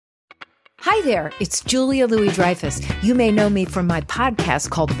Hi there, it's Julia Louis-Dreyfus. You may know me from my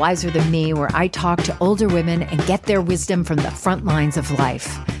podcast called Wiser Than Me, where I talk to older women and get their wisdom from the front lines of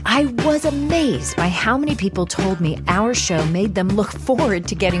life. I was amazed by how many people told me our show made them look forward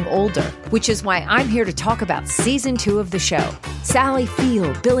to getting older, which is why I'm here to talk about Season 2 of the show. Sally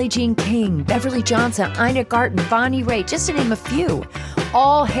Field, Billie Jean King, Beverly Johnson, Ina Garten, Bonnie Raitt, just to name a few.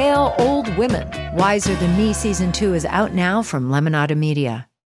 All hail old women. Wiser Than Me Season 2 is out now from Lemonada Media.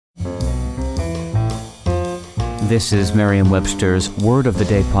 This is Merriam-Webster's Word of the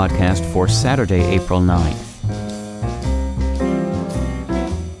Day podcast for Saturday, April 9th.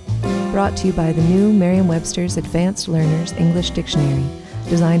 Brought to you by the new Merriam-Webster's Advanced Learners English Dictionary,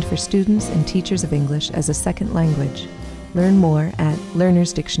 designed for students and teachers of English as a second language. Learn more at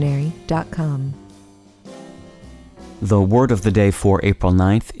learnersdictionary.com. The word of the day for April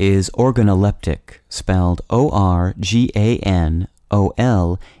 9th is organoleptic, spelled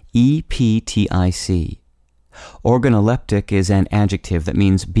organoleptic. Organoleptic is an adjective that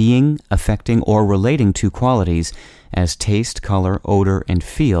means being, affecting, or relating to qualities as taste, color, odor, and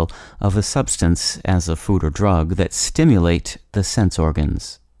feel of a substance as a food or drug that stimulate the sense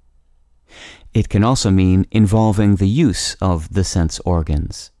organs. It can also mean involving the use of the sense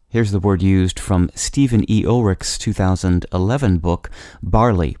organs. Here's the word used from Stephen E. Ullrich's 2011 book,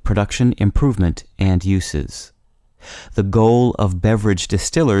 Barley, Production, Improvement, and Uses. The goal of beverage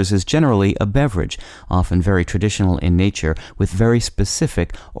distillers is generally a beverage, often very traditional in nature, with very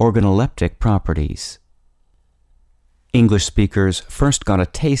specific organoleptic properties. English speakers first got a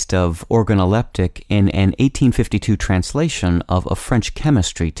taste of organoleptic in an 1852 translation of a French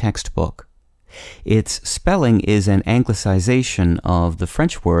chemistry textbook. Its spelling is an Anglicization of the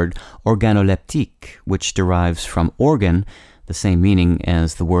French word organoleptique, which derives from organ, the same meaning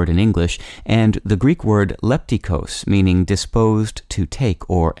as the word in English, and the Greek word Lēptikos, meaning disposed to take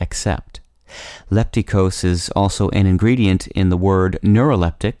or accept. Lēptikos is also an ingredient in the word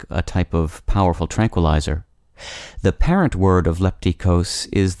neuroleptic, a type of powerful tranquilizer. The parent word of Lēptikos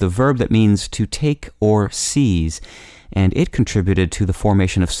is the verb that means to take or seize, and it contributed to the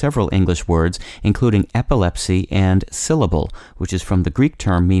formation of several English words, including epilepsy and syllable, which is from the Greek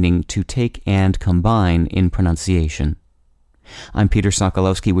term meaning to take and combine in pronunciation. I'm Peter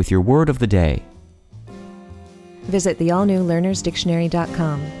Sokolowski with your Word of the Day. Visit the all-new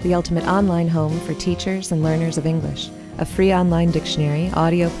learnersdictionary.com, the ultimate online home for teachers and learners of English. A free online dictionary,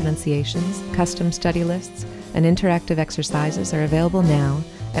 audio pronunciations, custom study lists, and interactive exercises are available now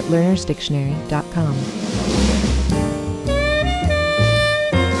at learnersdictionary.com.